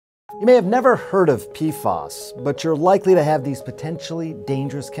You may have never heard of PFAS, but you're likely to have these potentially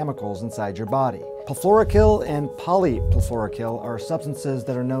dangerous chemicals inside your body. Perfluoroalkyl and polyperfluoroalkyl are substances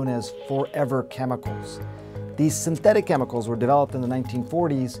that are known as forever chemicals. These synthetic chemicals were developed in the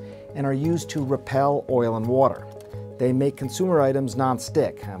 1940s and are used to repel oil and water. They make consumer items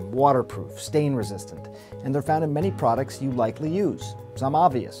non-stick, waterproof, stain-resistant, and they're found in many products you likely use. Some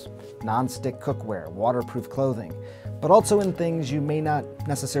obvious: non-stick cookware, waterproof clothing, but also in things you may not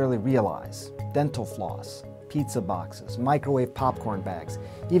necessarily realize: dental floss, pizza boxes, microwave popcorn bags,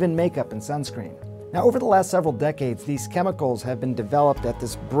 even makeup and sunscreen. Now, over the last several decades, these chemicals have been developed at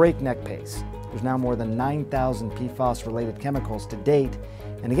this breakneck pace. There's now more than 9,000 PFAS-related chemicals to date,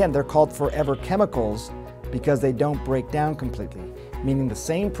 and again, they're called forever chemicals because they don't break down completely, meaning the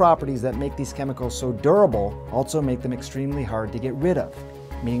same properties that make these chemicals so durable also make them extremely hard to get rid of,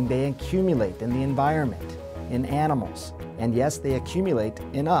 meaning they accumulate in the environment, in animals, and yes, they accumulate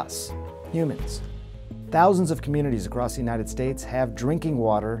in us, humans. Thousands of communities across the United States have drinking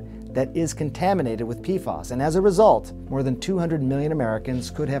water that is contaminated with PFAS, and as a result, more than 200 million Americans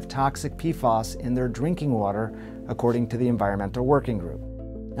could have toxic PFAS in their drinking water, according to the Environmental Working Group.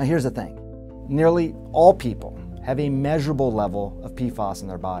 Now here's the thing. Nearly all people have a measurable level of PFAS in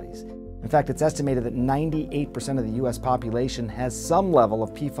their bodies. In fact, it's estimated that 98% of the US population has some level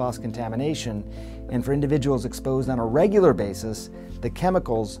of PFAS contamination, and for individuals exposed on a regular basis, the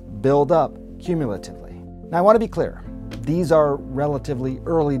chemicals build up cumulatively. Now, I want to be clear. These are relatively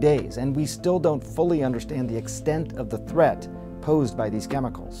early days, and we still don't fully understand the extent of the threat posed by these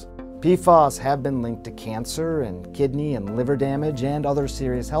chemicals. PFAS have been linked to cancer and kidney and liver damage and other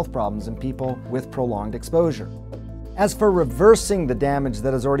serious health problems in people with prolonged exposure. As for reversing the damage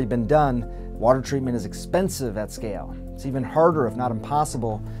that has already been done, water treatment is expensive at scale. It's even harder, if not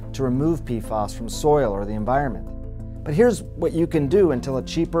impossible, to remove PFAS from soil or the environment. But here's what you can do until a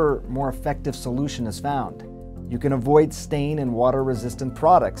cheaper, more effective solution is found. You can avoid stain and water-resistant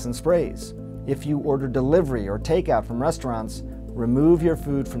products and sprays. If you order delivery or takeout from restaurants, remove your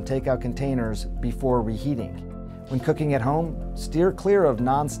food from takeout containers before reheating. When cooking at home, steer clear of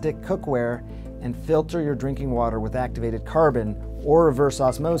non-stick cookware and filter your drinking water with activated carbon or reverse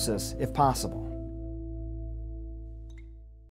osmosis if possible.